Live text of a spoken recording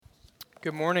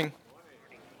Good morning.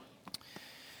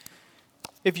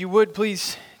 If you would,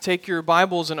 please take your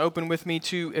Bibles and open with me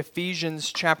to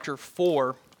Ephesians chapter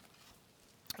 4.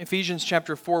 Ephesians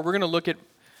chapter 4, we're going to look at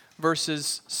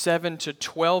verses 7 to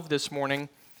 12 this morning.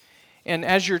 And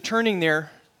as you're turning there,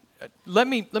 let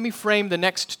me frame the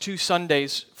next two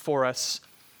Sundays for us.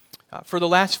 For the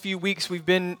last few weeks, we've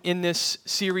been in this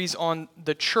series on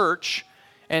the church,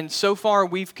 and so far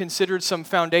we've considered some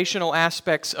foundational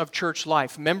aspects of church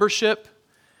life: membership,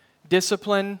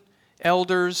 discipline,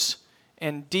 elders,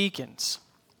 and deacons.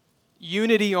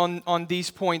 Unity on these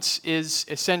points is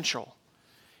essential.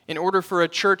 In order for a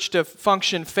church to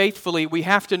function faithfully, we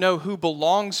have to know who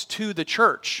belongs to the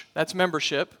church. That's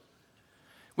membership.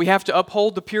 We have to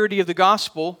uphold the purity of the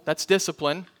gospel. That's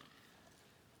discipline.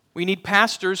 We need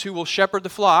pastors who will shepherd the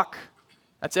flock.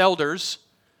 That's elders.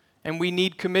 And we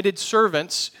need committed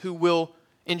servants who will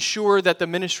ensure that the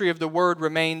ministry of the word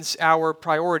remains our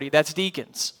priority. That's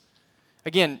deacons.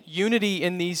 Again, unity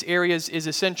in these areas is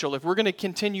essential. If we're going to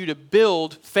continue to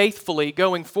build faithfully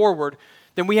going forward,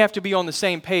 then we have to be on the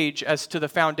same page as to the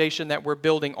foundation that we're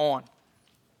building on.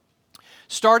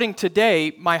 Starting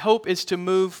today, my hope is to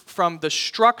move from the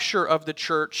structure of the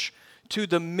church to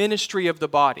the ministry of the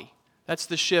body. That's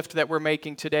the shift that we're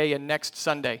making today and next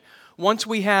Sunday. Once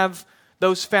we have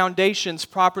those foundations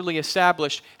properly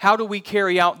established, how do we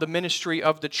carry out the ministry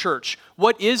of the church?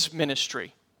 What is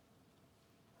ministry?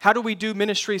 How do we do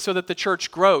ministry so that the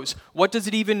church grows? What does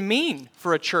it even mean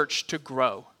for a church to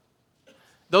grow?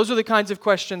 Those are the kinds of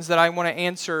questions that I want to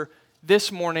answer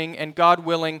this morning and, God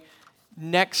willing,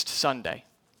 next Sunday.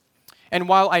 And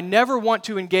while I never want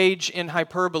to engage in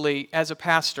hyperbole as a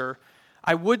pastor,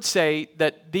 I would say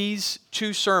that these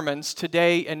two sermons,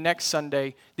 today and next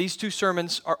Sunday, these two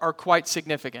sermons are quite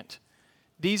significant.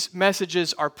 These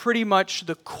messages are pretty much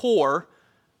the core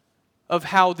of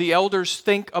how the elders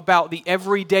think about the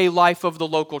everyday life of the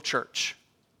local church.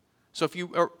 So have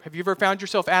you ever found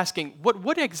yourself asking,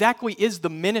 what exactly is the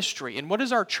ministry and what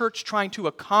is our church trying to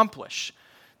accomplish?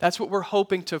 That's what we're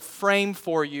hoping to frame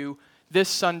for you this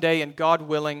Sunday and, God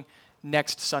willing,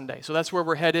 next Sunday. So that's where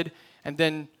we're headed, and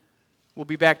then we'll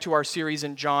be back to our series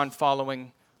in John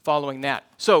following that.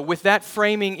 So with that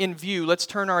framing in view, let's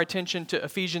turn our attention to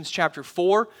Ephesians chapter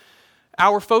 4.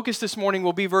 Our focus this morning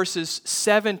will be verses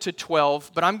 7 to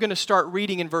 12, but I'm going to start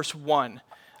reading in verse 1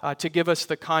 to give us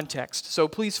the context. So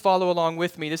please follow along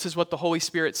with me. This is what the Holy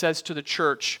Spirit says to the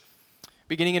church,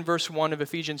 beginning in verse 1 of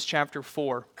Ephesians chapter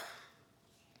 4.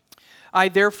 I,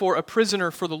 therefore, a prisoner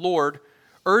for the Lord,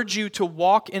 urge you to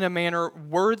walk in a manner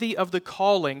worthy of the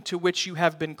calling to which you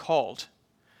have been called,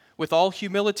 with all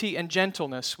humility and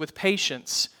gentleness, with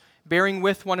patience, bearing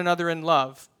with one another in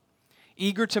love,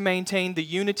 eager to maintain the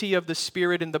unity of the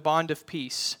Spirit in the bond of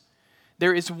peace.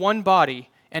 There is one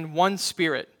body and one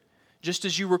Spirit, just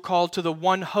as you were called to the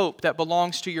one hope that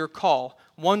belongs to your call,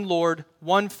 one Lord,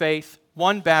 one faith,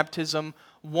 one baptism,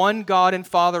 one God and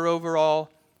Father over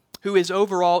all, who is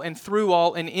over all and through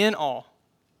all and in all.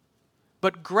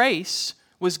 But grace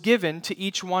was given to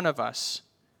each one of us,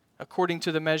 according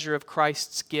to the measure of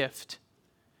Christ's gift.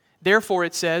 Therefore,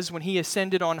 it says, when he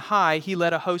ascended on high, he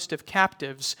led a host of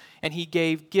captives, and he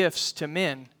gave gifts to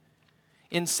men.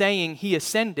 In saying he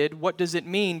ascended, what does it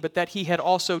mean but that he had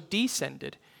also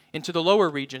descended into the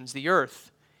lower regions, the earth?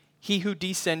 He who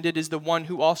descended is the one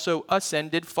who also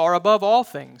ascended far above all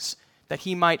things, that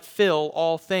he might fill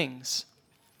all things.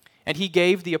 And he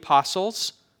gave the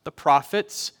apostles, the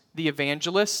prophets, the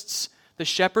evangelists, the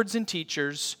shepherds and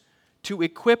teachers to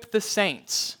equip the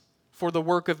saints for the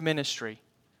work of ministry,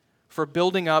 for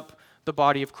building up the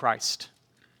body of Christ.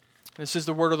 This is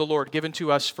the word of the Lord given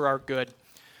to us for our good.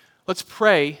 Let's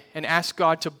pray and ask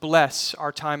God to bless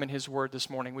our time in His word this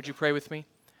morning. Would you pray with me?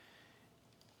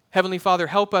 Heavenly Father,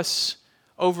 help us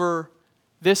over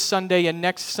this Sunday and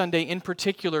next Sunday in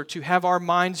particular to have our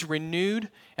minds renewed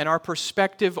and our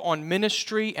perspective on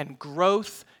ministry and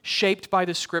growth shaped by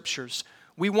the Scriptures.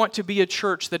 We want to be a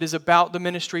church that is about the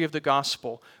ministry of the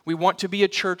gospel. We want to be a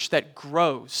church that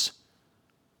grows.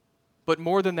 But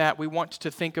more than that, we want to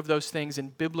think of those things in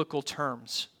biblical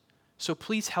terms. So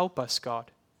please help us, God.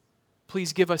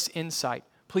 Please give us insight.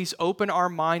 Please open our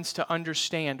minds to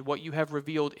understand what you have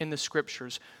revealed in the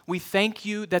Scriptures. We thank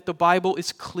you that the Bible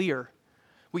is clear.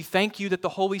 We thank you that the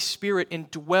Holy Spirit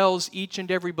indwells each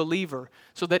and every believer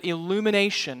so that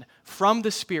illumination from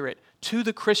the Spirit to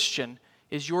the Christian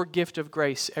is your gift of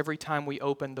grace every time we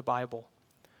open the Bible.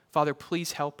 Father,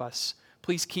 please help us.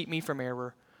 Please keep me from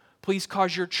error. Please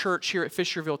cause your church here at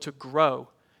Fisherville to grow,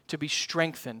 to be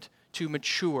strengthened, to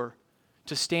mature,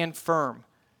 to stand firm,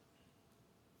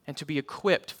 and to be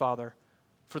equipped, Father,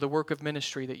 for the work of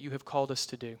ministry that you have called us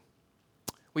to do.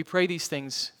 We pray these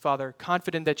things, Father,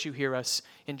 confident that you hear us.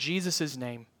 In Jesus'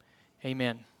 name,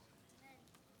 amen.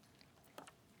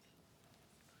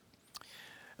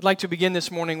 I'd like to begin this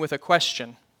morning with a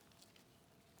question.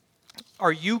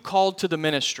 Are you called to the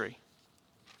ministry?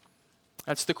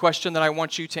 That's the question that I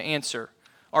want you to answer.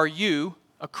 Are you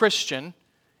a Christian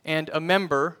and a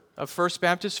member of First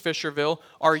Baptist Fisherville?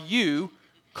 Are you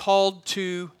called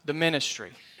to the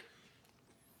ministry?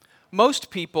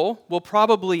 Most people will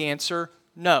probably answer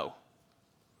no.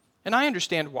 And I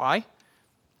understand why.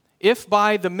 If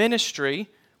by the ministry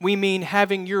we mean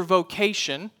having your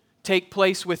vocation take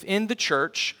place within the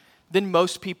church, then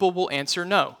most people will answer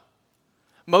no.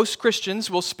 Most Christians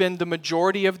will spend the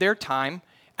majority of their time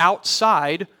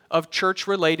outside of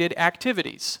church-related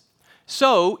activities.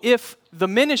 So, if the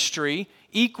ministry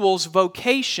equals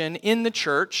vocation in the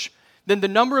church, then the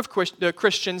number of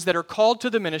Christians that are called to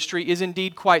the ministry is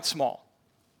indeed quite small.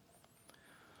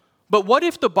 But what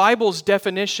if the Bible's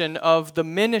definition of the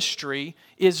ministry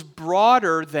is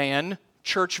broader than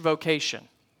church vocation?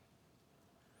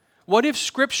 What if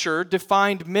Scripture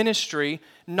defined ministry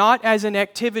not as an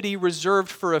activity reserved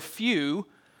for a few,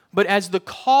 but as the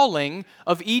calling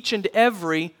of each and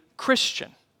every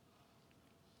Christian?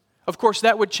 Of course,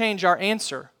 that would change our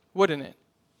answer, wouldn't it?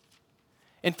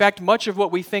 In fact, much of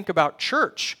what we think about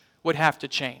church would have to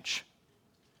change.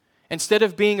 Instead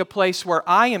of being a place where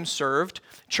I am served,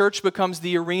 church becomes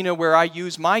the arena where I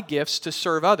use my gifts to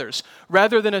serve others.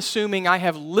 Rather than assuming I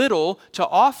have little to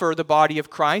offer the body of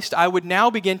Christ, I would now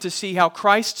begin to see how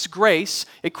Christ's grace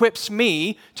equips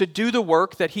me to do the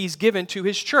work that He's given to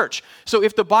His church. So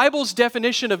if the Bible's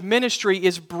definition of ministry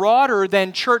is broader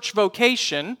than church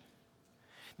vocation,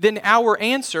 then our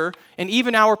answer and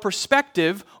even our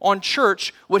perspective on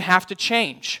church would have to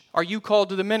change. Are you called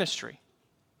to the ministry?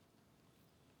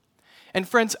 And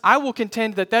friends, I will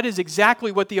contend that that is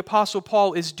exactly what the Apostle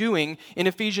Paul is doing in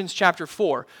Ephesians chapter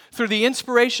 4. Through the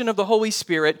inspiration of the Holy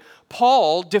Spirit,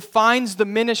 Paul defines the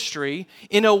ministry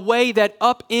in a way that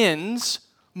upends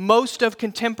most of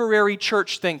contemporary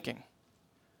church thinking.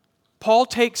 Paul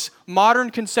takes modern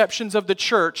conceptions of the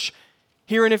church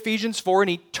here in Ephesians 4 and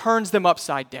he turns them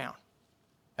upside down,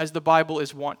 as the Bible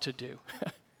is wont to do.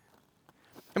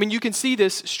 I mean, you can see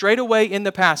this straight away in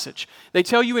the passage. They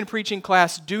tell you in preaching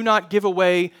class, do not give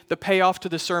away the payoff to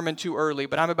the sermon too early,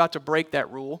 but I'm about to break that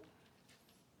rule.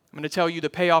 I'm going to tell you the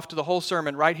payoff to the whole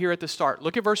sermon right here at the start.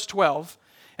 Look at verse 12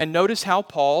 and notice how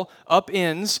Paul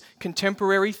upends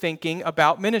contemporary thinking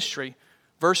about ministry.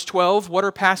 Verse 12, what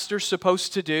are pastors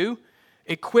supposed to do?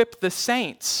 Equip the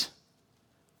saints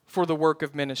for the work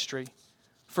of ministry,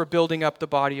 for building up the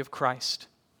body of Christ.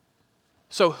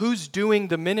 So who's doing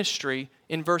the ministry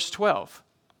in verse 12?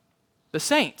 The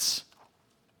saints.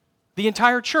 The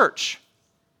entire church.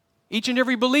 Each and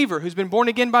every believer who's been born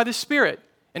again by the Spirit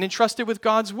and entrusted with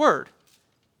God's Word.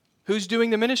 Who's doing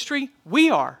the ministry? We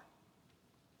are.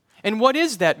 And what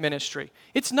is that ministry?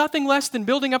 It's nothing less than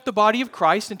building up the body of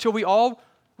Christ until we all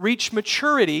reach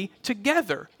maturity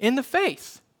together in the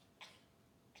faith.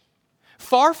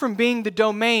 Far from being the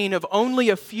domain of only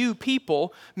a few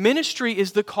people, ministry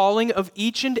is the calling of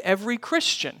each and every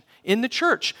Christian in the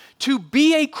church. To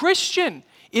be a Christian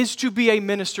is to be a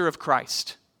minister of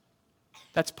Christ.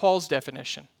 That's Paul's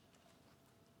definition.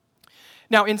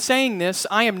 Now, in saying this,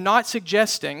 I am not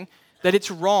suggesting that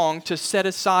it's wrong to set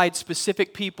aside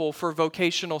specific people for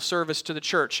vocational service to the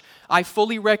church. I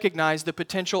fully recognize the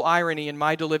potential irony in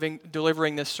my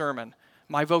delivering this sermon.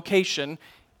 My vocation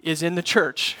is in the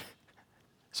church.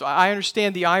 So I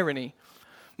understand the irony.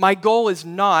 My goal is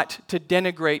not to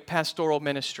denigrate pastoral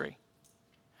ministry.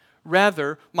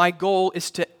 Rather, my goal is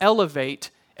to elevate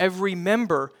every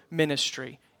member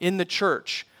ministry in the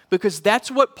church, because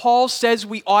that's what Paul says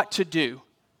we ought to do.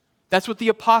 That's what the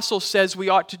apostle says we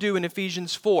ought to do in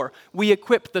Ephesians 4. We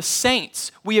equip the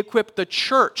saints, we equip the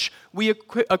church, we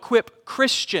equip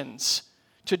Christians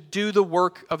to do the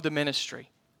work of the ministry.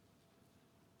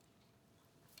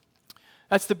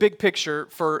 That's the big picture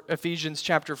for Ephesians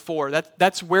chapter 4.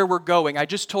 That's where we're going. I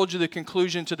just told you the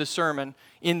conclusion to the sermon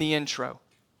in the intro.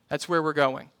 That's where we're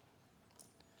going.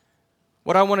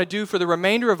 What I want to do for the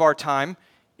remainder of our time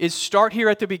is start here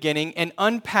at the beginning and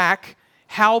unpack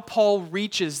how Paul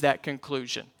reaches that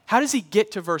conclusion. How does he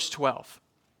get to verse 12?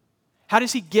 How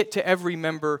does he get to every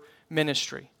member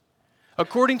ministry?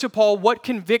 According to Paul, what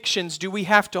convictions do we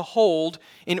have to hold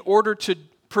in order to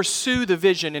pursue the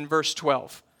vision in verse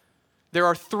 12? There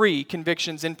are 3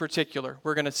 convictions in particular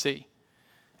we're going to see.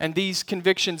 And these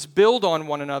convictions build on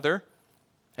one another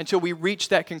until we reach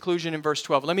that conclusion in verse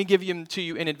 12. Let me give them to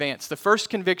you in advance. The first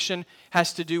conviction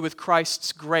has to do with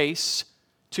Christ's grace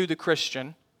to the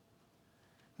Christian.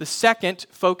 The second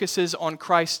focuses on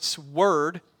Christ's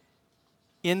word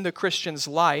in the Christian's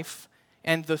life.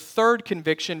 And the third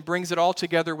conviction brings it all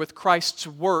together with Christ's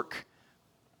work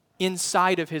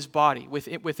inside of his body,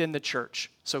 within the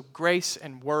church. So grace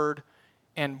and word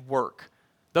and work.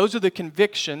 Those are the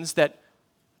convictions that,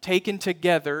 taken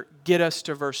together, get us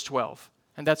to verse 12.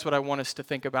 And that's what I want us to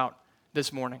think about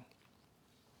this morning.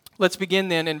 Let's begin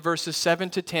then in verses 7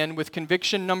 to 10 with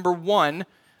conviction number 1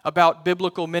 about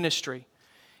biblical ministry.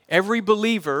 Every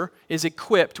believer is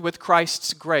equipped with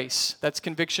Christ's grace. That's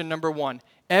conviction number 1.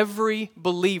 Every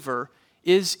believer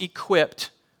is equipped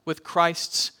with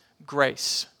Christ's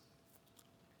grace.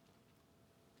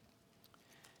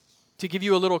 To give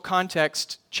you a little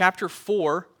context, chapter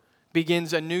 4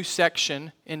 begins a new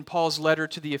section in Paul's letter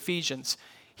to the Ephesians.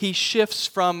 He shifts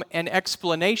from an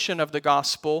explanation of the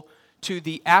gospel to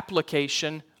the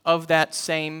application of that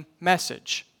same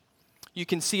message. You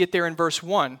can see it there in verse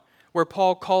 1, where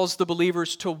Paul calls the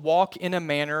believers to walk in a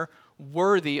manner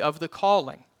worthy of the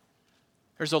calling.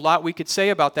 There's a lot we could say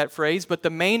about that phrase, but the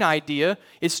main idea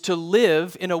is to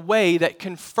live in a way that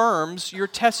confirms your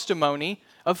testimony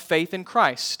of faith in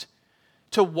Christ.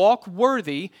 To walk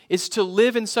worthy is to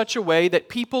live in such a way that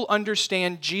people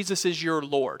understand Jesus is your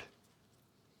Lord.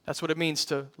 That's what it means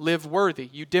to live worthy.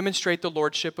 You demonstrate the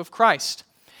lordship of Christ.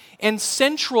 And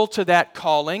central to that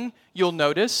calling, you'll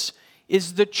notice,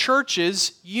 is the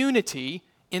church's unity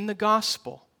in the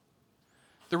gospel.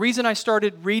 The reason I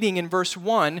started reading in verse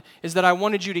 1 is that I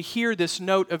wanted you to hear this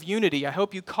note of unity. I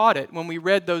hope you caught it when we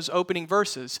read those opening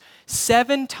verses.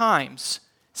 7 times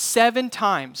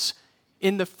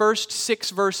in the first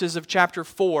 6 verses of chapter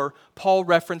 4, Paul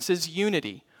references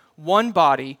unity. One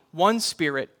body, one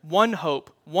spirit, one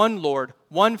hope, one Lord,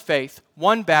 one faith,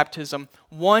 one baptism,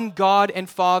 one God and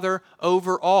Father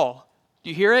over all. Do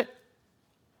you hear it?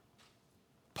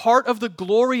 Part of the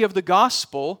glory of the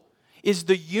gospel is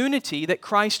the unity that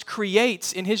Christ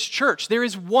creates in his church. There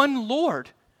is one Lord,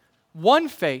 one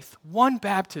faith, one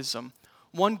baptism,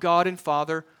 one God and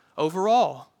Father over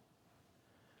all.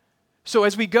 So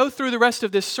as we go through the rest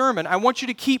of this sermon, I want you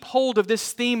to keep hold of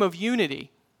this theme of unity.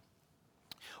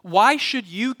 Why should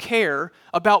you care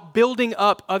about building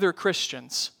up other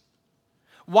Christians?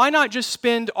 Why not just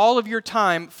spend all of your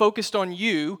time focused on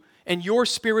you and your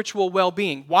spiritual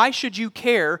well-being? Why should you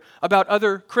care about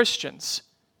other Christians?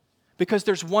 Because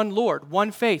there's one Lord,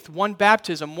 one faith, one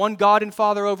baptism, one God and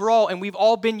Father over all, and we've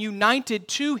all been united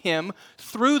to him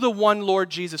through the one Lord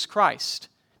Jesus Christ.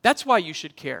 That's why you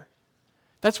should care.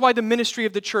 That's why the ministry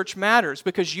of the church matters,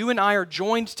 because you and I are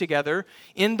joined together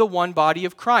in the one body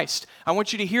of Christ. I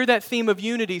want you to hear that theme of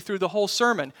unity through the whole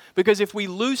sermon, because if we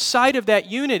lose sight of that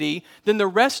unity, then the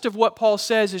rest of what Paul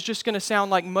says is just going to sound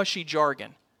like mushy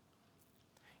jargon.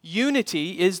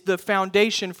 Unity is the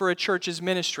foundation for a church's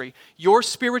ministry. Your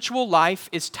spiritual life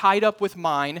is tied up with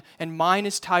mine, and mine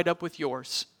is tied up with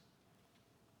yours.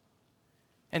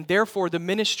 And therefore, the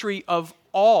ministry of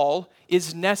all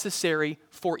is necessary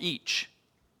for each.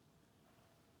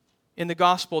 In the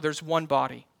gospel, there's one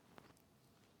body.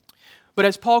 But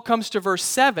as Paul comes to verse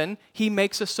 7, he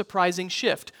makes a surprising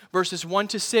shift. Verses 1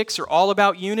 to 6 are all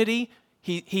about unity.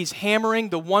 He's hammering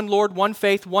the one Lord, one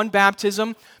faith, one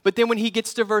baptism. But then when he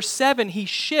gets to verse 7, he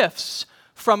shifts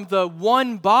from the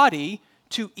one body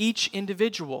to each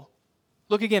individual.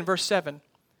 Look again, verse 7.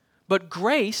 But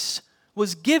grace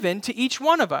was given to each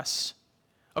one of us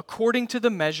according to the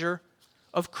measure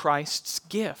of Christ's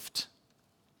gift.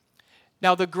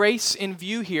 Now, the grace in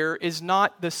view here is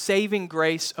not the saving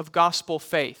grace of gospel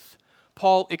faith.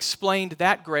 Paul explained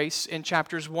that grace in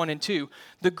chapters 1 and 2.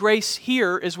 The grace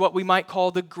here is what we might call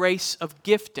the grace of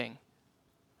gifting.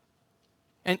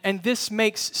 And this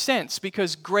makes sense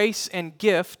because grace and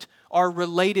gift are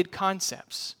related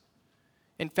concepts.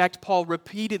 In fact, Paul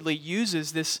repeatedly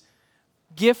uses this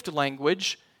gift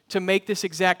language to make this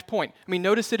exact point. I mean,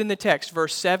 notice it in the text,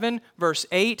 verse 7, verse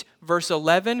 8, verse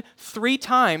 11. 3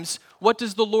 times, what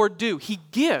does the Lord do? He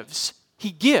gives.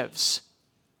 He gives.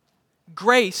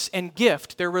 Grace and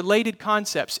gift, they're related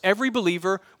concepts. Every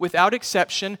believer, without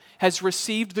exception, has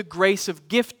received the grace of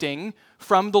gifting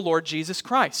from the Lord Jesus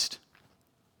Christ.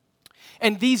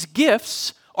 And these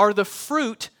gifts are the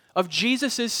fruit of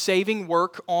Jesus' saving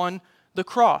work on the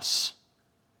cross.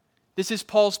 This is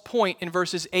Paul's point in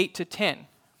verses 8 to 10.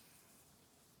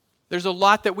 There's a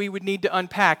lot that we would need to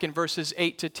unpack in verses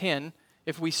 8 to 10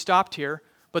 if we stopped here,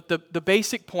 but the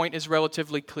basic point is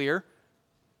relatively clear.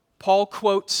 Paul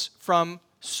quotes from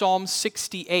Psalm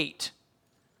 68,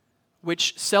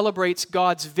 which celebrates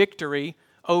God's victory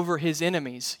over his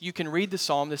enemies. You can read the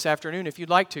psalm this afternoon if you'd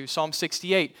like to, Psalm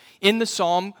 68. In the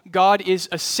psalm, God is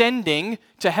ascending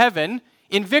to heaven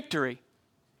in victory.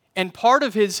 And part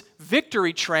of his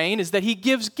victory train is that he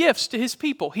gives gifts to his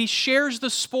people. He shares the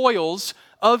spoils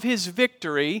of his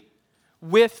victory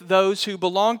with those who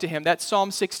belong to him. That's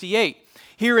Psalm 68.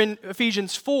 Here in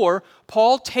Ephesians 4,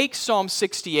 Paul takes Psalm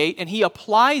 68 and he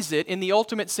applies it in the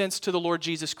ultimate sense to the Lord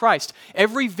Jesus Christ.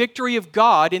 Every victory of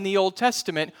God in the Old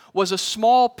Testament was a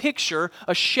small picture,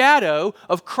 a shadow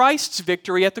of Christ's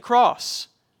victory at the cross.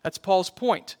 That's Paul's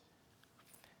point.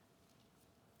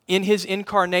 In his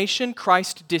incarnation,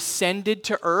 Christ descended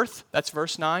to earth. That's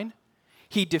verse 9.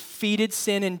 He defeated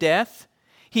sin and death.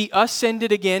 He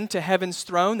ascended again to heaven's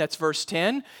throne, that's verse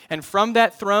 10. And from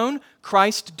that throne,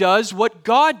 Christ does what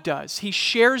God does. He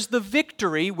shares the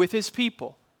victory with his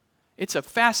people. It's a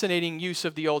fascinating use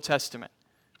of the Old Testament.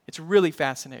 It's really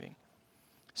fascinating.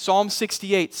 Psalm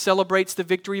 68 celebrates the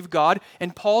victory of God,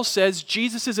 and Paul says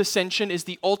Jesus' ascension is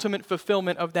the ultimate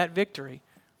fulfillment of that victory.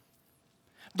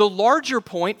 The larger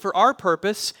point for our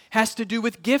purpose has to do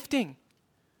with gifting.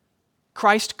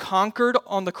 Christ conquered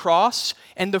on the cross,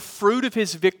 and the fruit of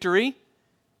his victory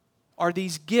are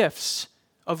these gifts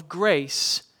of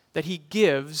grace that he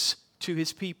gives to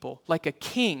his people. Like a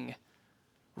king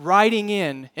riding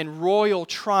in royal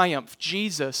triumph,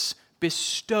 Jesus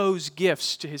bestows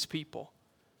gifts to his people.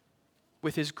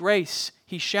 With his grace,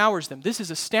 he showers them. This is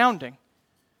astounding.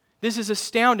 This is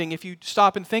astounding if you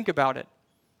stop and think about it.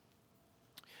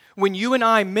 When you and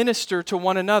I minister to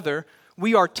one another,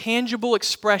 we are tangible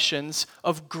expressions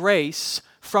of grace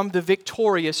from the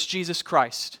victorious Jesus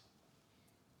Christ.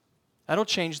 That'll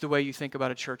change the way you think about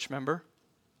a church member.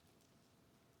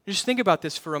 Just think about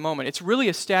this for a moment. It's really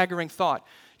a staggering thought.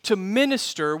 To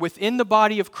minister within the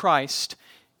body of Christ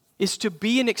is to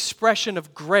be an expression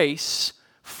of grace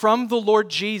from the Lord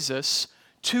Jesus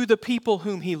to the people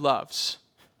whom he loves.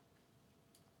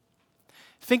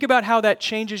 Think about how that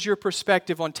changes your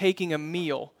perspective on taking a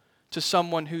meal to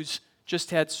someone who's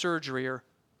just had surgery or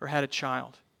had a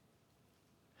child.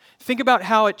 Think about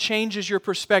how it changes your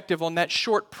perspective on that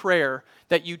short prayer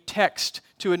that you text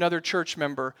to another church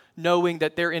member knowing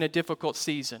that they're in a difficult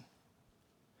season.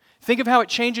 Think of how it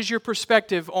changes your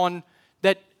perspective on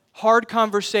that hard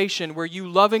conversation where you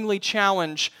lovingly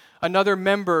challenge another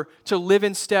member to live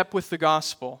in step with the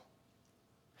gospel.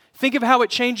 Think of how it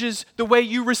changes the way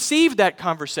you receive that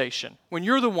conversation when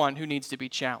you're the one who needs to be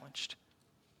challenged.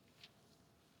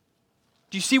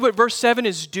 Do you see what verse 7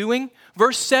 is doing?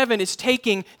 Verse 7 is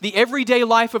taking the everyday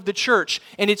life of the church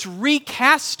and it's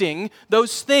recasting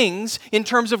those things in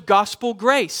terms of gospel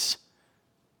grace.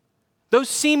 Those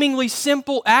seemingly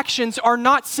simple actions are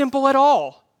not simple at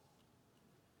all.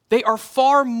 They are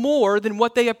far more than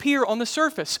what they appear on the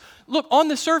surface. Look, on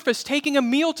the surface, taking a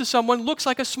meal to someone looks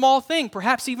like a small thing,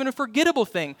 perhaps even a forgettable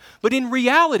thing. But in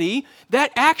reality,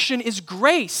 that action is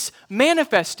grace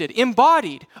manifested,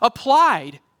 embodied,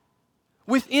 applied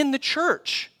within the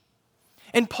church.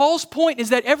 And Paul's point is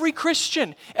that every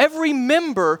Christian, every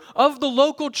member of the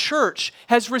local church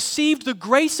has received the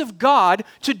grace of God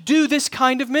to do this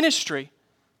kind of ministry.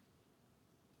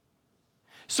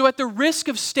 So at the risk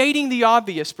of stating the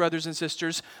obvious, brothers and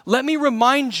sisters, let me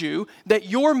remind you that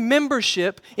your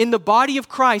membership in the body of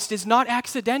Christ is not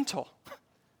accidental.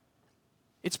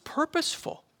 It's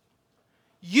purposeful.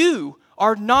 You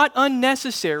are not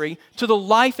unnecessary to the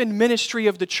life and ministry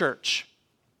of the church.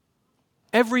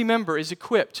 Every member is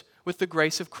equipped with the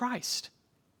grace of Christ.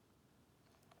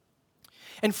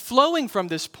 And flowing from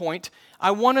this point,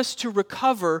 I want us to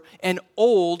recover an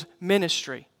old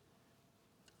ministry.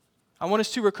 I want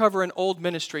us to recover an old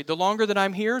ministry. The longer that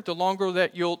I'm here, the longer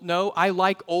that you'll know I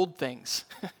like old things.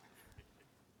 I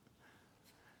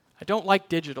don't like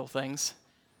digital things.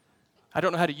 I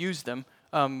don't know how to use them.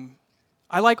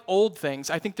 I like old things.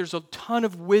 I think there's a ton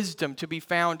of wisdom to be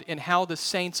found in how the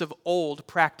saints of old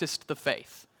practiced the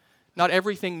faith. Not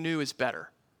everything new is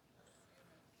better.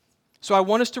 So I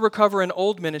want us to recover an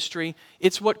old ministry.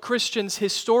 It's what Christians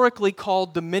historically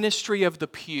called the ministry of the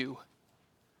pew.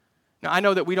 Now, I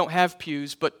know that we don't have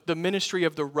pews, but the ministry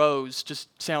of the rows just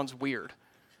sounds weird.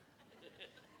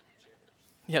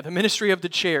 Yeah, the ministry of the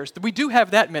chairs. We do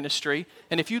have that ministry,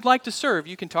 and if you'd like to serve,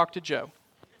 you can talk to Joe.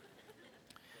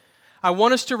 I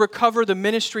want us to recover the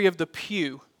ministry of the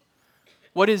pew.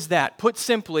 What is that? Put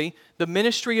simply, the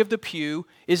ministry of the pew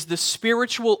is the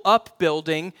spiritual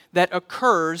upbuilding that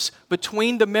occurs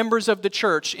between the members of the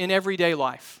church in everyday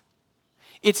life.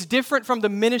 It's different from the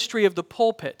ministry of the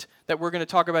pulpit that we're going to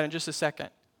talk about in just a second.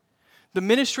 The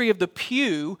ministry of the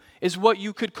pew is what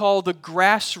you could call the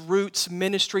grassroots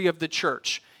ministry of the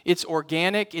church. It's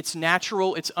organic, it's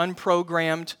natural, it's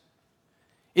unprogrammed.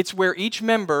 It's where each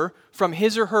member, from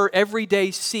his or her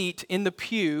everyday seat in the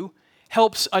pew,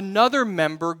 helps another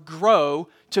member grow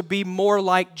to be more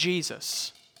like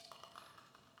Jesus.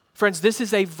 Friends, this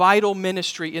is a vital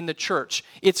ministry in the church.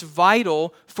 It's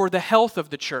vital for the health of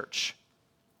the church.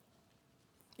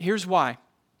 Here's why.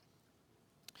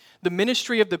 The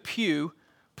ministry of the pew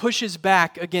pushes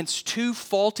back against two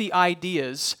faulty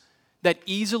ideas that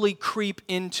easily creep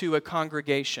into a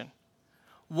congregation.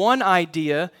 One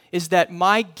idea is that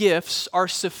my gifts are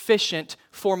sufficient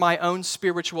for my own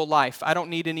spiritual life. I don't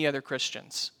need any other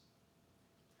Christians.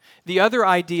 The other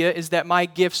idea is that my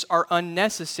gifts are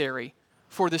unnecessary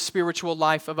for the spiritual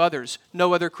life of others.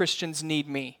 No other Christians need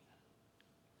me.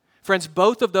 Friends,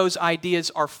 both of those ideas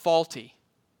are faulty,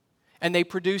 and they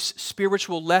produce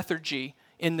spiritual lethargy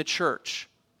in the church.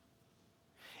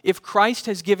 If Christ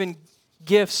has given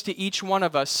gifts to each one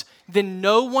of us, then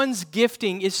no one's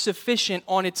gifting is sufficient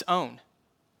on its own.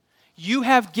 You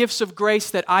have gifts of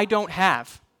grace that I don't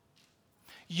have.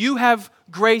 You have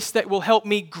grace that will help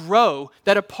me grow,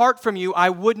 that apart from you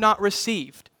I would not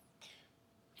receive.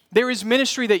 There is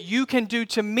ministry that you can do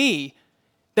to me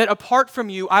that apart from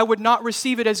you I would not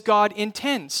receive it as God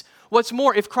intends. What's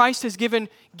more, if Christ has given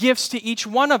gifts to each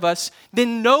one of us,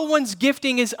 then no one's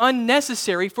gifting is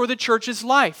unnecessary for the church's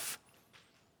life.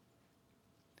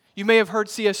 You may have heard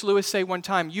C.S. Lewis say one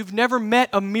time, you've never met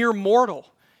a mere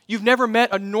mortal. You've never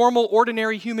met a normal,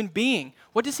 ordinary human being.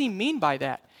 What does he mean by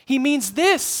that? He means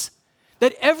this,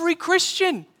 that every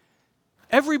Christian,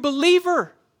 every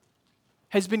believer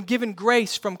has been given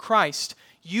grace from Christ.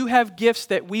 You have gifts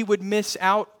that we would miss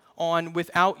out on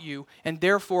without you, and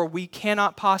therefore we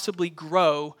cannot possibly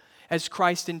grow as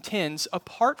Christ intends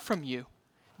apart from you.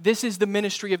 This is the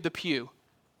ministry of the pew,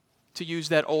 to use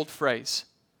that old phrase.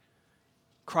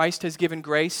 Christ has given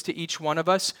grace to each one of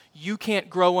us. You can't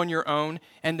grow on your own,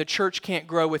 and the church can't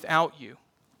grow without you.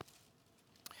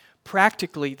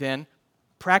 Practically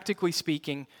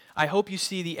speaking, I hope you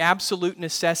see the absolute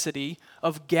necessity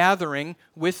of gathering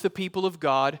with the people of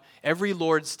God every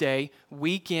Lord's Day,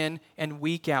 week in and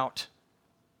week out.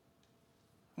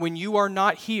 When you are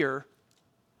not here,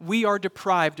 we are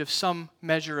deprived of some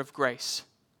measure of grace.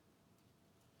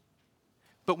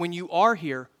 But when you are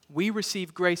here, we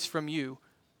receive grace from you,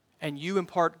 and you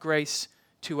impart grace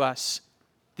to us.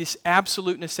 This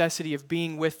absolute necessity of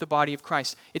being with the body of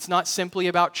Christ. It's not simply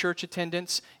about church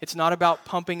attendance. It's not about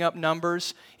pumping up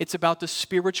numbers. It's about the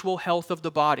spiritual health of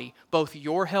the body, both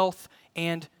your health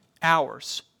and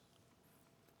ours.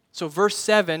 So verse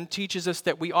 7 teaches us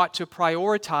that we ought to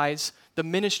prioritize the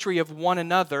ministry of one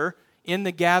another in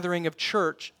the gathering of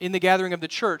the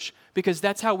church, because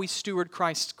that's how we steward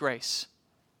Christ's grace.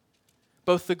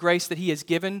 Both the grace that He has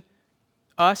given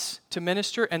us to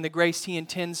minister and the grace He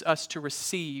intends us to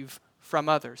receive from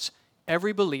others.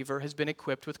 Every believer has been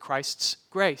equipped with Christ's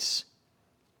grace.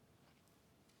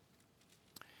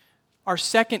 Our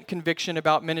second conviction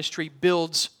about ministry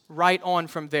builds right on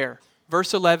from there.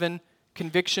 Verse 11,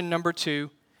 conviction number 2,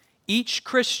 each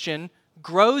Christian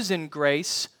grows in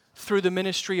grace through the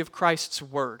ministry of Christ's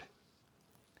word.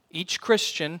 Each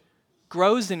Christian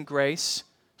grows in grace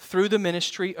through the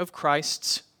ministry of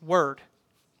Christ's word.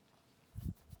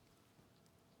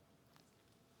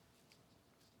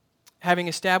 Having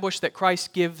established that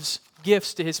Christ gives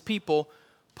gifts to His people,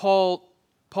 Paul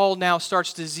now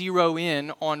starts to zero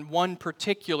in on one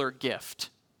particular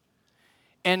gift.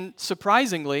 And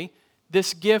surprisingly,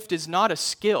 this gift is not a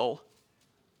skill,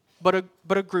 but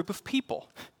a group of people.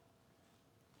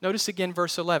 Notice again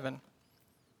verse 11.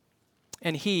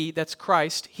 And He, that's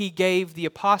Christ, He gave the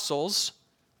apostles,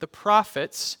 the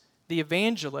prophets, the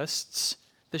evangelists,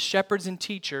 the shepherds and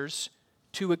teachers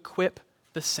to equip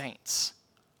the saints.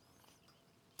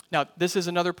 Now, this is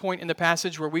another point in the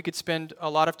passage where we could spend a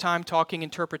lot of time talking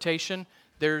interpretation.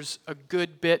 There's a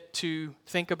good bit to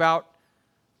think about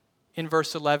in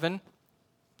verse 11.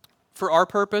 For our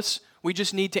purpose, we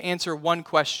just need to answer one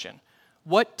question.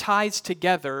 What ties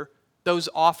together those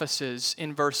offices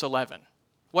in verse 11?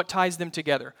 What ties them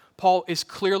together? Paul is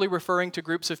clearly referring to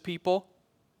groups of people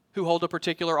who hold a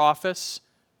particular office.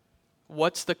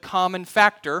 What's the common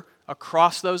factor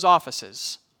across those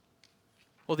offices?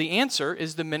 Well, the answer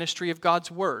is the ministry of God's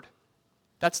word.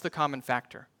 That's the common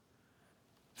factor.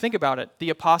 Think about it. The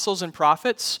apostles and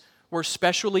prophets were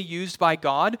specially used by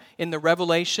God in the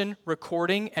revelation,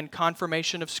 recording, and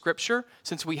confirmation of Scripture.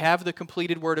 Since we have the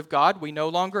completed Word of God, we no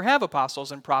longer have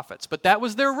apostles and prophets. But that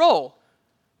was their role,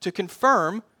 to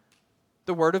confirm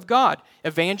the Word of God.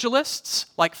 Evangelists,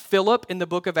 like Philip in the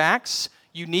book of Acts,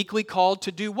 uniquely called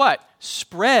to do what?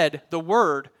 Spread the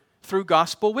Word through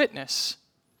gospel witness.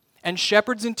 And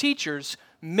shepherds and teachers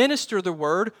minister the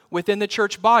Word within the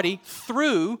church body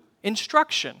through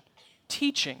instruction,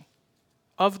 teaching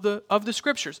of the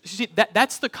Scriptures. You see,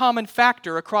 that's the common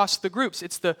factor across the groups.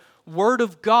 It's the Word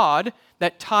of God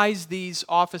that ties these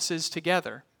offices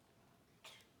together.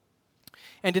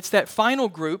 And it's that final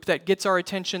group that gets our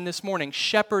attention this morning,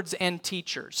 shepherds and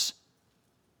teachers.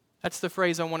 That's the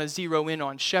phrase I want to zero in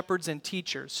on, shepherds and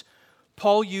teachers.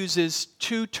 Paul uses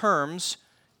two terms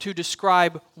to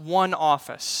describe one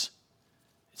office.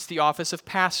 It's the office of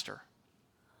pastor.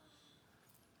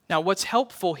 Now, what's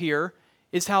helpful here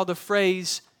is how the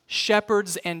phrase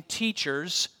shepherds and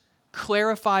teachers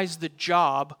clarifies the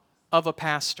job of a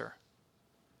pastor.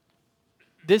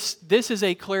 This is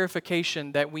a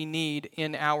clarification that we need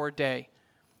in our day.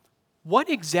 What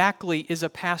exactly is a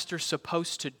pastor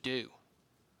supposed to do?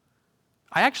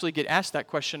 I actually get asked that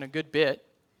question a good bit.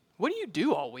 What do you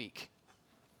do all week?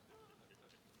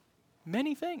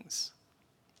 Many things.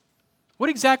 What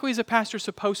exactly is a pastor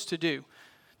supposed to do?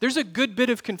 There's a good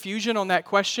bit of confusion on that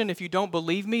question. If you don't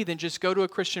believe me, then just go to a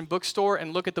Christian bookstore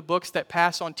and look at the books that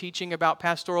pass on teaching about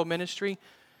pastoral ministry.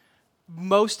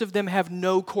 Most of them have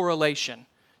no correlation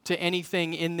to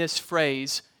anything in this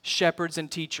phrase, shepherds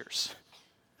and teachers.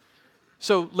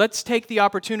 So let's take the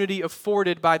opportunity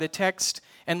afforded by the text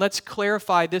and let's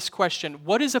clarify this question.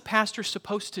 What is a pastor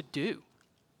supposed to do?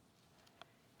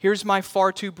 Here's my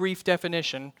far too brief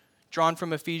definition drawn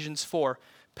from Ephesians 4.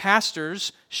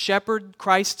 Pastors shepherd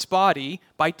Christ's body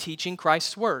by teaching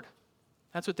Christ's word.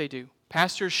 That's what they do.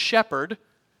 Pastors shepherd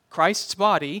Christ's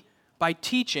body by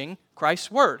teaching Christ's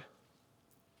word.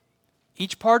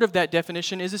 Each part of that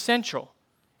definition is essential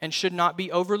and should not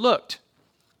be overlooked.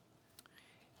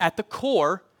 At the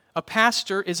core, a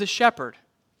pastor is a shepherd.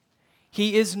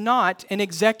 He is not an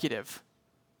executive.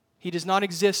 He does not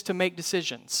exist to make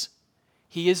decisions.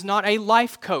 He is not a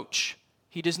life coach.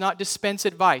 He does not dispense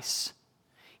advice.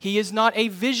 He is not a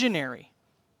visionary.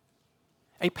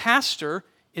 A pastor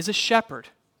is a shepherd.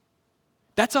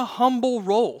 That's a humble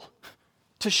role,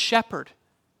 to shepherd.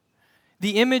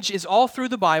 The image is all through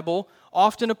the Bible,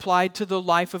 often applied to the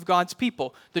life of God's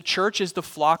people. The church is the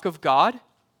flock of God,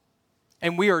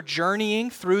 and we are journeying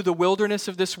through the wilderness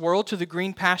of this world to the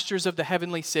green pastures of the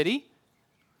heavenly city.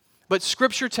 But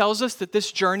Scripture tells us that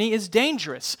this journey is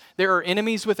dangerous. There are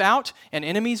enemies without and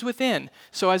enemies within.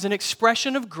 So as an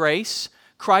expression of grace,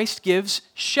 Christ gives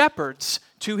shepherds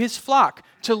to his flock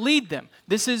to lead them.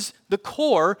 This is the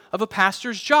core of a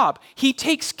pastor's job. He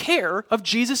takes care of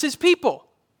Jesus' people.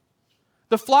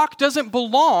 The flock doesn't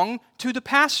belong to the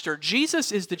pastor.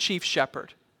 Jesus is the chief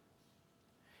shepherd.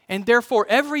 And therefore,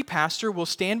 every pastor will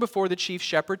stand before the chief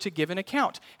shepherd to give an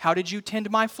account. How did you tend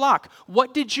my flock?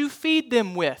 What did you feed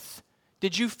them with?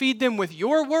 Did you feed them with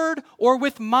your word or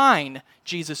with mine?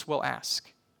 Jesus will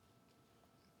ask.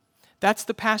 That's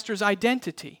the pastor's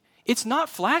identity. It's not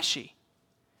flashy.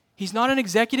 He's not an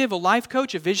executive, a life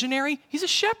coach, a visionary. He's a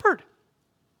shepherd.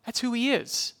 That's who he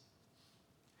is.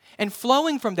 And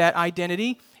flowing from that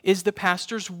identity is the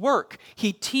pastor's work.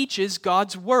 He teaches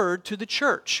God's word to the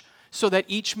church so that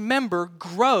each member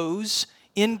grows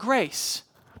in grace.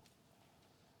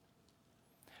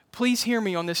 Please hear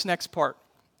me on this next part.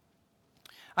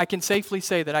 I can safely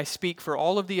say that I speak for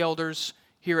all of the elders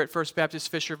here at First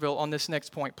Baptist Fisherville on this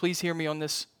next point. Please hear me on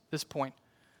this point.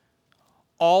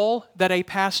 All that a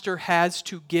pastor has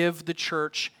to give the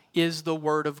church is the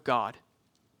Word of God.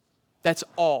 That's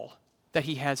all that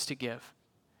he has to give,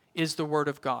 is the Word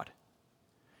of God.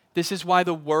 This is why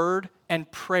the Word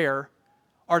and prayer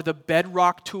are the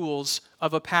bedrock tools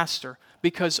of a pastor,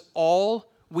 because all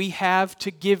we have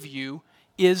to give you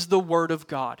is the Word of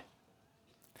God.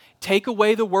 Take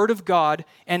away the Word of God,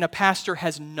 and a pastor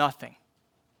has nothing.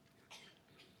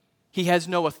 He has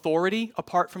no authority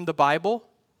apart from the Bible.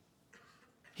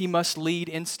 He must lead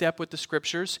in step with the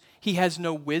Scriptures. He has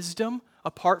no wisdom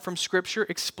apart from Scripture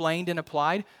explained and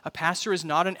applied. A pastor is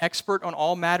not an expert on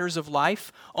all matters of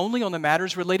life, only on the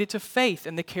matters related to faith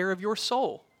and the care of your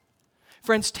soul.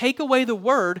 Friends, take away the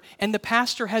Word, and the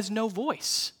pastor has no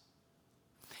voice.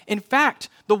 In fact,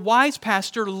 the wise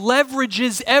pastor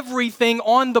leverages everything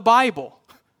on the Bible,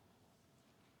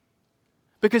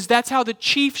 because that's how the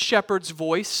chief shepherd's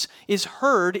voice is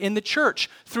heard in the church,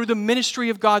 through the ministry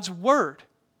of God's Word.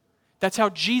 That's how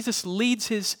Jesus leads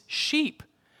his sheep,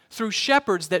 through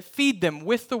shepherds that feed them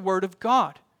with the Word of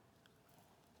God.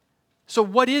 So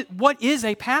what is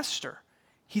a pastor?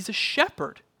 He's a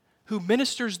shepherd who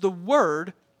ministers the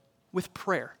Word with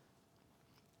prayer.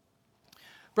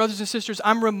 Brothers and sisters,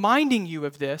 I'm reminding you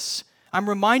of this.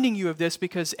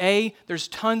 Because A, there's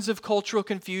tons of cultural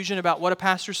confusion about what a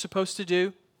pastor's supposed to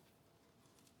do.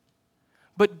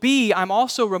 But B, I'm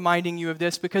also reminding you of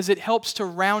this because it helps to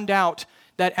round out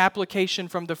that application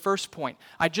from the first point.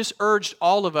 I just urged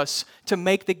all of us to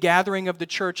make the gathering of the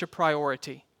church a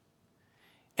priority.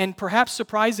 And perhaps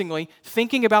surprisingly,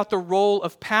 thinking about the role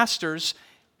of pastors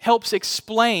helps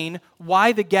explain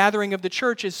why the gathering of the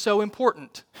church is so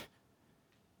important.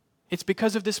 It's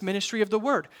because of this ministry of the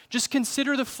word. Just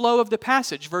consider the flow of the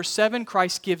passage. Verse 7,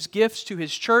 Christ gives gifts to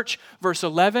his church. Verse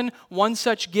 11, one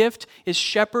such gift is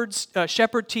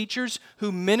shepherd teachers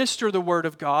who minister the word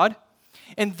of God.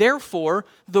 And therefore,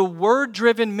 the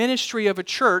word-driven ministry of a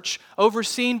church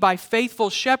overseen by faithful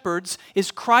shepherds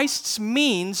is Christ's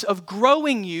means of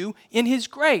growing you in his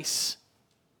grace.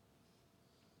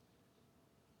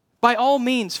 By all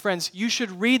means, friends, you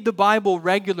should read the Bible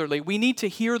regularly. We need to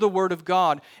hear the Word of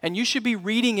God, and you should be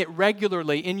reading it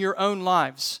regularly in your own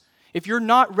lives. If you're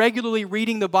not regularly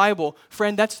reading the Bible,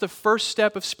 friend, that's the first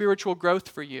step of spiritual growth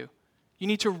for you. You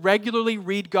need to regularly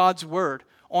read God's Word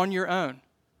on your own.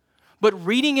 But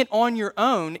reading it on your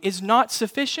own is not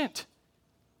sufficient.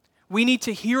 We need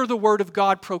to hear the Word of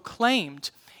God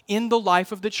proclaimed in the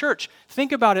life of the church.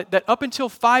 Think about it, that up until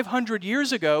 500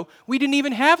 years ago, we didn't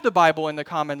even have the Bible in the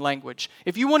common language.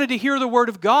 If you wanted to hear the Word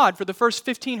of God for the first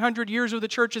 1,500 years of the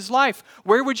church's life,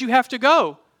 where would you have to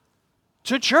go?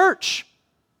 To church,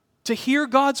 to hear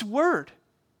God's Word.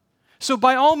 So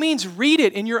by all means, read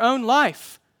it in your own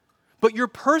life. But your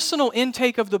personal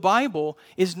intake of the Bible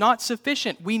is not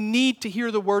sufficient. We need to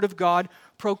hear the Word of God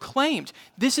proclaimed.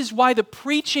 This is why the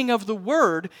preaching of the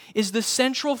Word is the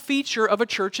central feature of a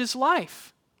church's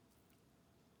life.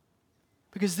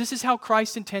 Because this is how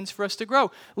Christ intends for us to grow.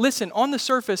 Listen, on the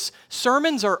surface,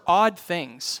 sermons are odd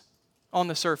things on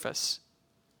the surface.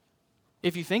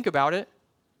 If you think about it,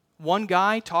 one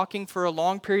guy talking for a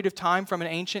long period of time from an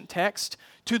ancient text,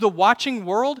 to the watching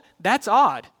world, that's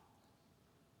odd.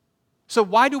 So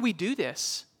why do we do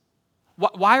this?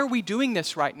 Why are we doing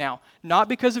this right now? Not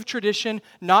because of tradition,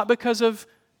 not because of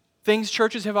things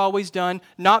churches have always done,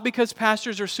 not because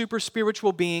pastors are super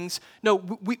spiritual beings. No,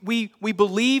 we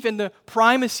believe in the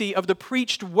primacy of the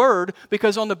preached word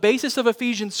because on the basis of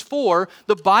Ephesians 4,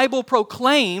 the Bible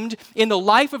proclaimed in the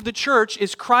life of the church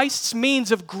is Christ's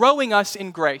means of growing us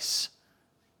in grace.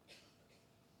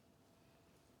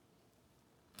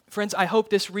 Friends, I hope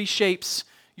this reshapes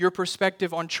your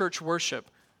perspective on church worship,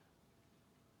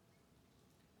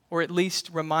 or at least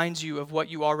reminds you of what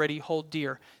you already hold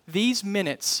dear. These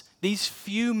minutes, these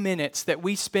few minutes that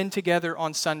we spend together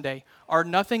on Sunday are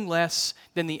nothing less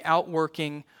than the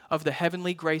outworking of the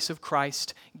heavenly grace of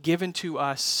Christ given to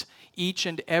us each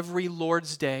and every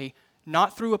Lord's Day,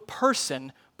 not through a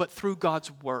person, but through God's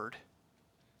Word.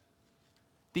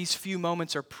 These few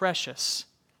moments are precious.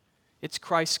 It's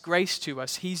Christ's grace to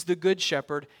us. He's the good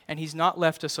shepherd, and He's not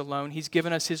left us alone. He's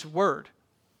given us His Word.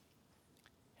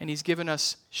 And He's given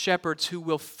us shepherds who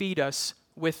will feed us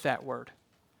with that Word.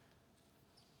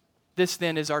 This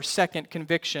then is our second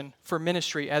conviction for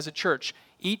ministry as a church.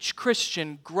 Each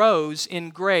Christian grows in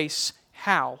grace.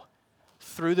 How?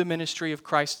 Through the ministry of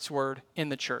Christ's Word in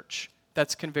the church.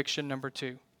 That's conviction number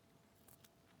 2.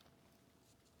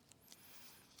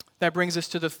 That brings us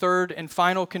to the third and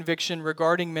final conviction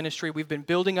regarding ministry. We've been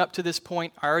building up to this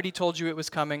point. I already told you it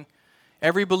was coming.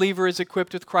 Every believer is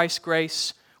equipped with Christ's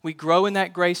grace. We grow in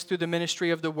that grace through the ministry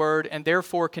of the Word, and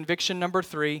therefore, conviction number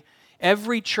 3,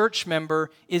 every church member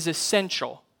is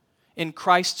essential in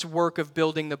Christ's work of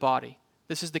building the body.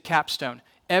 This is the capstone.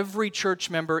 Every church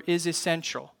member is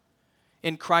essential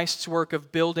in Christ's work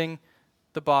of building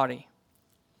the body.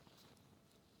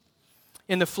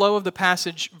 In the flow of the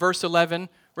passage, verse 11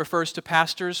 refers to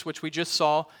pastors, which we just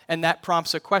saw, and that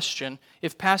prompts a question.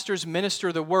 If pastors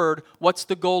minister the Word, what's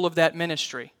the goal of that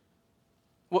ministry?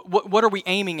 What are we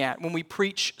aiming at when we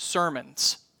preach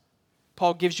sermons?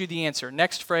 Paul gives you the answer.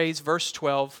 Next phrase, verse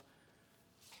 12.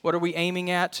 What are we aiming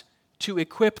at? To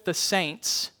equip the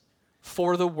saints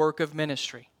for the work of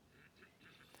ministry.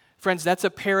 Friends, that's a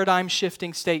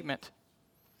paradigm-shifting statement.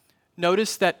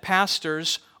 Notice that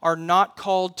pastors are not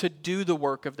called to do the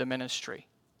work of the ministry.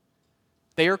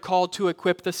 They are called to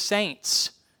equip the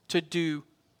saints to do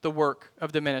the work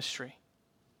of the ministry.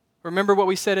 Remember what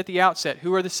we said at the outset.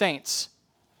 Who are the saints?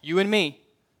 You and me,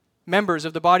 members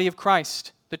of the body of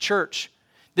Christ, the church.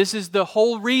 This is the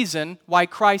whole reason why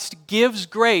Christ gives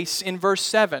grace in verse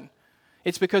 7.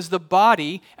 It's because the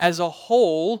body as a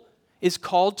whole is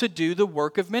called to do the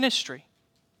work of ministry.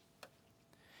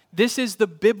 This is the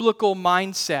biblical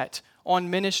mindset on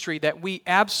ministry that we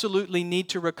absolutely need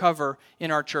to recover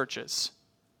in our churches.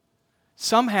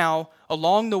 Somehow,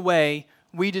 along the way,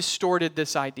 we distorted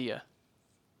this idea.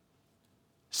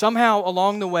 Somehow,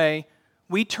 along the way,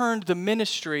 we turned the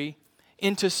ministry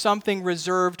into something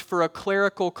reserved for a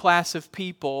clerical class of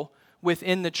people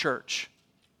within the church.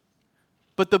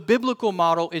 But the biblical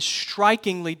model is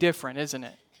strikingly different, isn't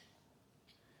it?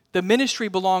 The ministry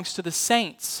belongs to the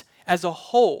saints as a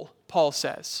whole, Paul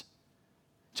says.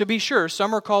 To be sure,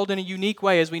 some are called in a unique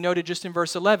way, as we noted just in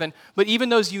verse 11, but even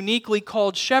those uniquely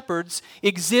called shepherds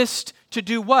exist to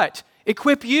do what?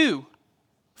 Equip you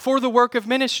for the work of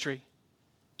ministry,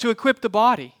 to equip the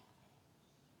body.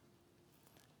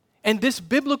 And this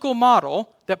biblical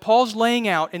model that Paul's laying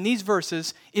out in these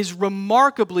verses is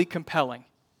remarkably compelling.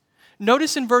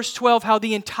 Notice in verse 12 how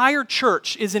the entire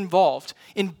church is involved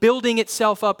in building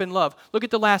itself up in love. Look at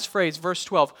the last phrase, verse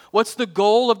 12. What's the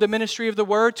goal of the ministry of the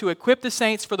word? To equip the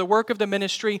saints for the work of the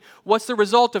ministry. What's the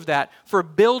result of that? For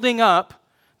building up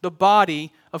the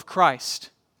body of Christ.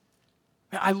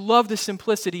 I love the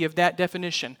simplicity of that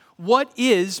definition. What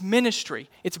is ministry?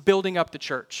 It's building up the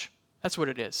church. That's what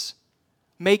it is.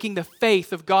 Making the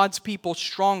faith of God's people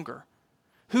stronger.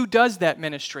 Who does that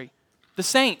ministry? The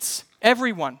saints,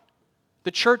 everyone. The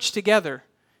church together,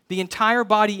 the entire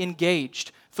body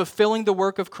engaged, fulfilling the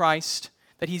work of Christ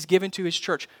that He's given to His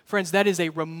church. Friends, that is a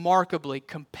remarkably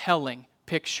compelling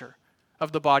picture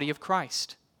of the body of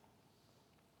Christ.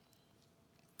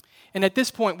 And at this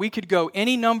point, we could go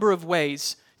any number of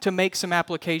ways to make some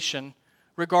application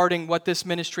regarding what this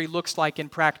ministry looks like in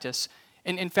practice.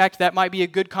 And in fact, that might be a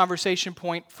good conversation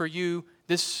point for you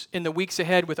in the weeks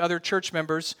ahead with other church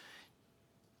members.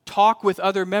 Talk with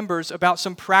other members about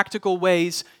some practical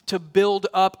ways to build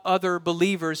up other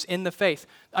believers in the faith.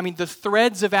 I mean, the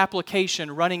threads of application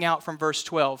running out from verse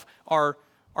 12 are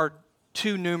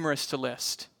too numerous to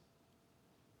list.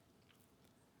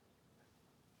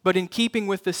 But in keeping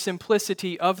with the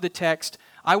simplicity of the text,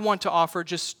 I want to offer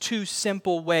just two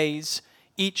simple ways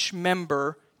each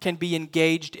member can be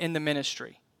engaged in the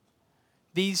ministry.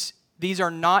 These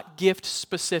are not gift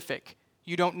specific.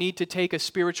 You don't need to take a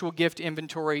spiritual gift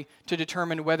inventory to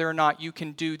determine whether or not you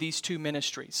can do these two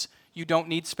ministries. You don't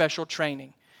need special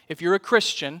training. If you're a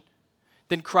Christian,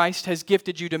 then Christ has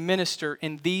gifted you to minister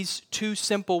in these two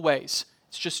simple ways.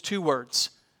 It's just two words: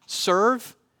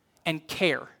 serve and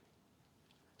care.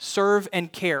 Serve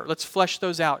and care. Let's flesh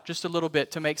those out just a little bit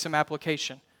to make some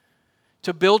application.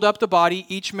 To build up the body,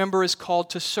 each member is called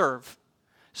to serve.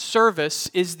 Service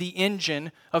is the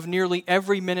engine of nearly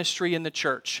every ministry in the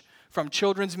church. From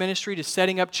children's ministry to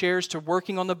setting up chairs to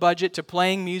working on the budget to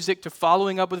playing music to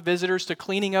following up with visitors to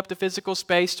cleaning up the physical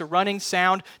space to running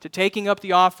sound to taking up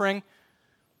the offering.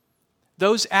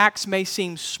 Those acts may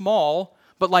seem small,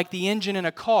 but like the engine in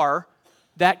a car,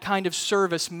 that kind of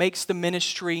service makes the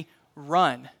ministry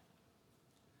run.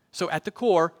 So at the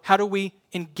core, how do we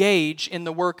engage in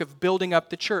the work of building up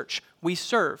the church? We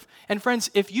serve. And friends,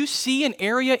 if you see an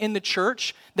area in the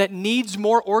church that needs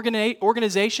more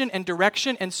organization and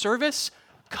direction and service,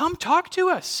 come talk to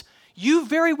us. You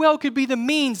very well could be the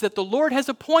means that the Lord has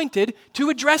appointed to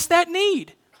address that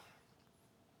need.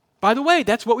 By the way,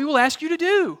 that's what we will ask you to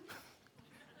do,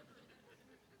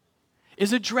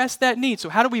 is address that need. So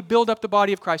how do we build up the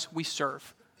body of Christ? We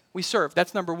serve. We serve.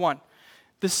 That's number one.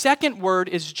 The second word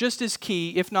is just as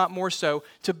key, if not more so.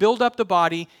 To build up the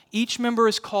body, each member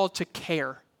is called to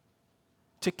care.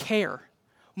 To care.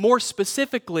 More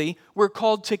specifically, we're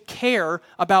called to care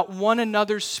about one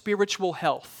another's spiritual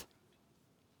health.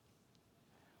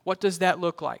 What does that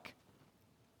look like?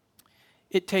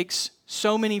 It takes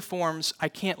so many forms, I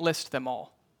can't list them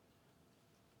all.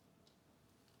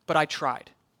 But I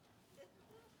tried.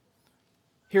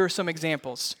 Here are some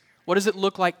examples. What does it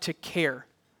look like to care?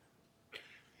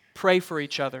 Pray for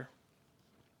each other.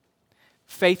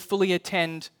 Faithfully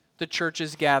attend the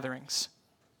church's gatherings.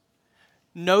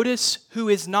 Notice who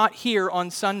is not here on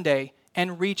Sunday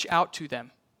and reach out to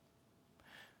them.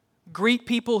 Greet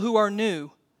people who are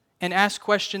new and ask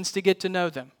questions to get to know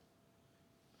them.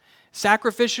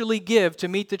 Sacrificially give to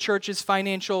meet the church's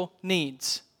financial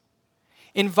needs.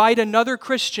 Invite another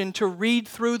Christian to read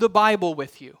through the Bible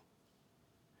with you.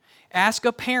 Ask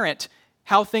a parent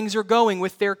how things are going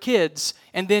with their kids,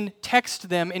 and then text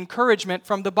them encouragement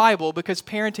from the Bible because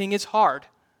parenting is hard.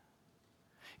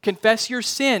 Confess your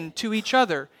sin to each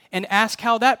other and ask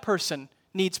how that person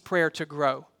needs prayer to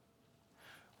grow.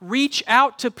 Reach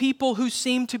out to people who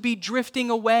seem to be drifting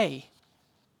away.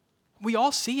 We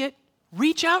all see it.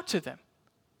 Reach out to them.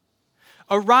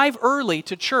 Arrive early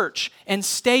to church and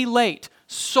stay late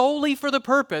solely for the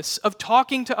purpose of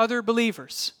talking to other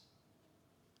believers.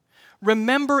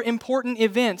 Remember important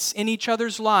events in each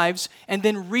other's lives and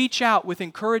then reach out with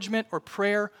encouragement or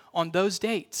prayer on those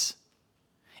dates.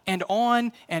 And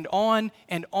on and on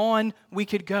and on we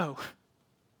could go.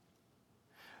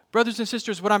 Brothers and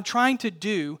sisters, what I'm trying to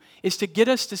do is to get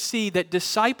us to see that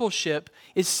discipleship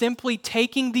is simply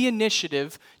taking the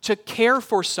initiative to care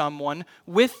for someone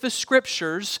with the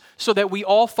Scriptures so that we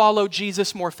all follow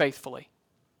Jesus more faithfully.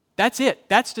 That's it.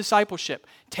 That's discipleship.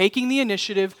 Taking the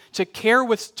initiative to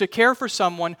care for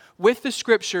someone with the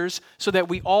Scriptures so that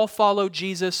we all follow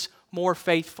Jesus more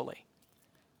faithfully.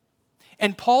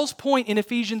 And Paul's point in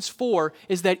Ephesians 4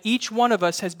 is that each one of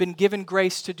us has been given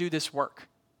grace to do this work.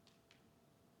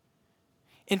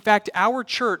 In fact, our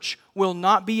church will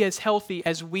not be as healthy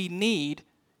as we need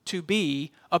to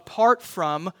be apart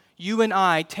from you and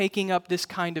I taking up this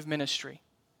kind of ministry.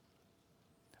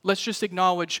 Let's just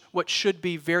acknowledge what should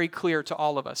be very clear to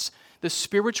all of us. The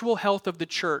spiritual health of the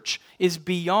church is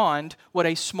beyond what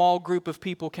a small group of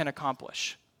people can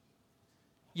accomplish.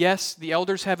 Yes, the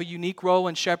elders have a unique role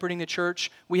in shepherding the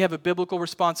church. We have a biblical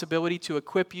responsibility to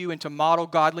equip you and to model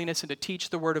godliness and to teach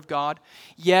the Word of God.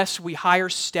 Yes, we hire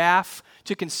staff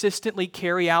to consistently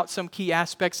carry out some key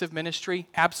aspects of ministry.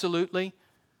 Absolutely.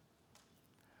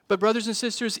 But brothers and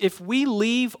sisters, if we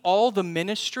leave all the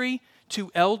ministry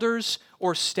to elders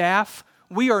or staff,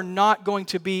 we are not going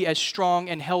to be as strong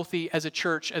and healthy as a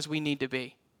church as we need to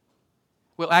be.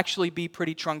 We'll actually be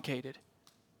pretty truncated.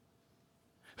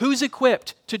 Who's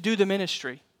equipped to do the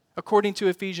ministry? According to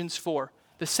Ephesians 4,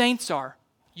 the saints are,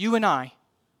 you and I,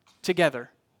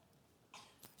 together.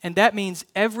 And that means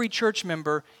every church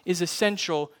member is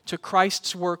essential to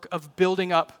Christ's work of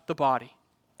building up the body.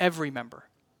 Every member.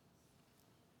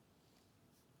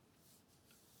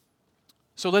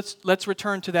 So let's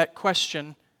return to that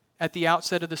question at the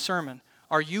outset of the sermon.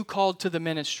 Are you called to the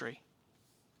ministry?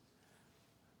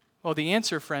 Well, the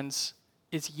answer, friends,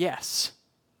 is yes.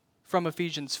 From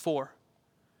Ephesians 4.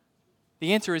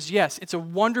 The answer is yes. It's a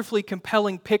wonderfully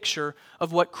compelling picture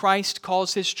of what Christ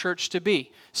calls His church to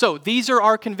be. So these are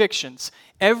our convictions.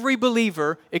 Every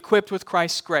believer equipped with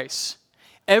Christ's grace.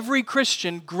 Every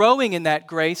Christian growing in that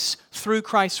grace through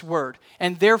Christ's word.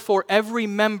 And therefore every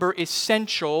member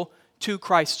essential to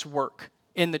Christ's work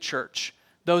in the church.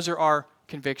 Those are our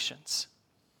convictions.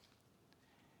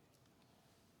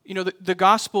 You know, the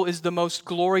gospel is the most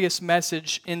glorious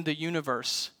message in the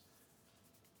universe.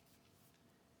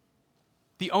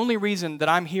 The only reason that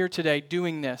I'm here today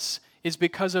doing this is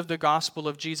because of the gospel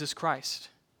of Jesus Christ.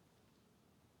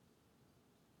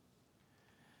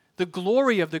 The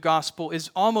glory of the gospel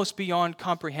is almost beyond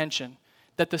comprehension,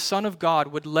 that the Son of God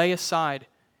would lay aside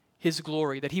His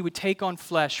glory, that He would take on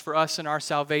flesh for us in our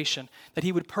salvation, that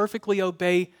He would perfectly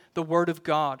obey the Word of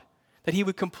God, that He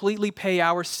would completely pay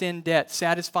our sin debt,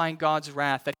 satisfying God's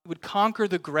wrath, that He would conquer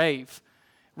the grave,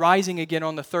 rising again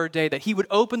on the third day, that He would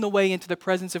open the way into the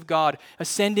presence of God,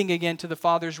 ascending again to the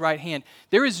Father's right hand.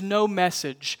 There is no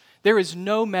message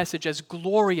as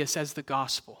glorious as the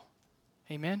gospel.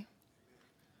 Amen?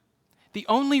 The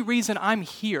only reason I'm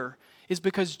here is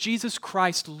because Jesus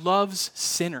Christ loves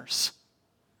sinners,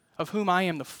 of whom I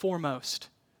am the foremost.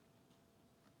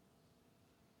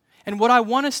 And what I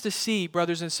want us to see,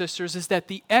 brothers and sisters, is that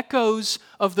the echoes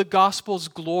of the gospel's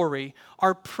glory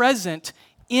are present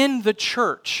in the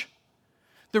church.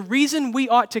 The reason we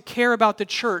ought to care about the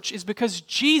church is because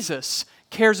Jesus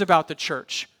cares about the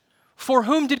church. For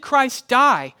whom did Christ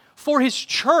die? For His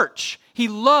church. He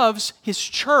loves His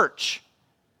church.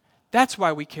 That's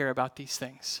why we care about these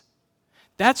things.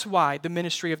 That's why the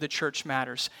ministry of the church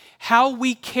matters. How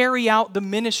we carry out the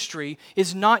ministry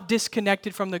is not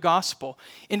disconnected from the gospel.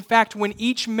 In fact, when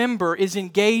each member is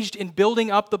engaged in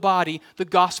building up the body, the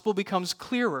gospel becomes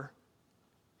clearer.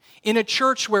 In a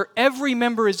church where every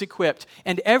member is equipped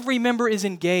and every member is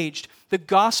engaged, the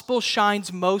gospel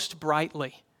shines most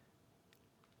brightly.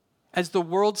 As the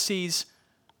world sees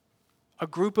a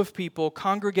group of people,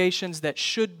 congregations that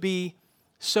should be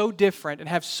so different and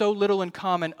have so little in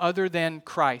common other than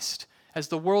Christ, as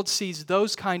the world sees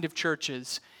those kind of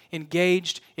churches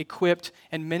engaged, equipped,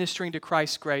 and ministering to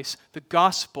Christ's grace, the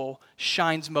gospel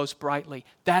shines most brightly.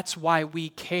 That's why we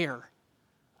care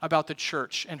about the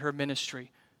church and her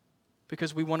ministry,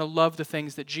 because we want to love the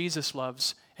things that Jesus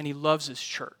loves, and He loves His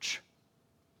church.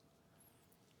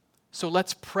 So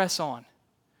let's press on.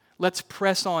 Let's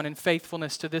press on in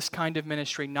faithfulness to this kind of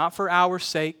ministry, not for our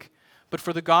sake, but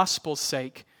for the gospel's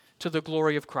sake, to the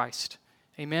glory of Christ.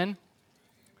 Amen?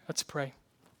 Let's pray.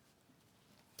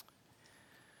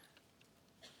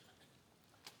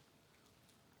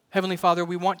 Heavenly Father,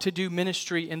 we want to do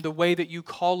ministry in the way that You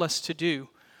call us to do.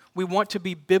 We want to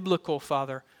be biblical,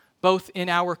 Father, both in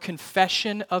our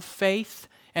confession of faith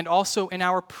and also in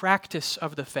our practice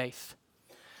of the faith.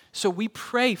 So we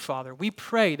pray, Father, we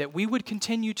pray that we would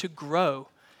continue to grow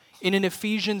in an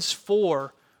Ephesians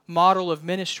 4 model of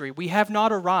ministry. We have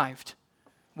not arrived.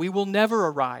 We will never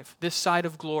arrive this side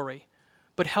of glory,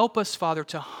 but help us, Father,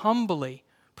 to humbly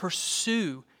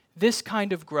pursue this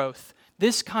kind of growth,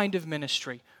 this kind of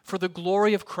ministry for the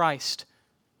glory of Christ,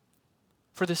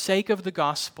 for the sake of the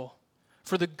gospel,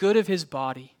 for the good of His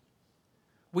body.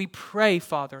 We pray,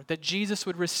 Father, that Jesus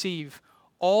would receive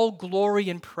all glory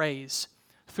and praise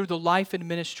through the life and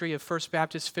ministry of First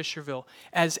Baptist Fisherville,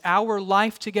 as our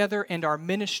life together and our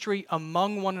ministry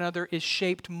among one another is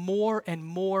shaped more and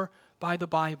more by the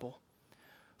Bible.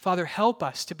 Father, help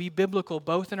us to be biblical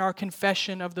both in our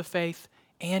confession of the faith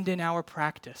and in our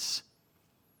practice.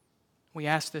 We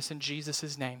ask this in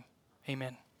Jesus' name.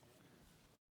 Amen.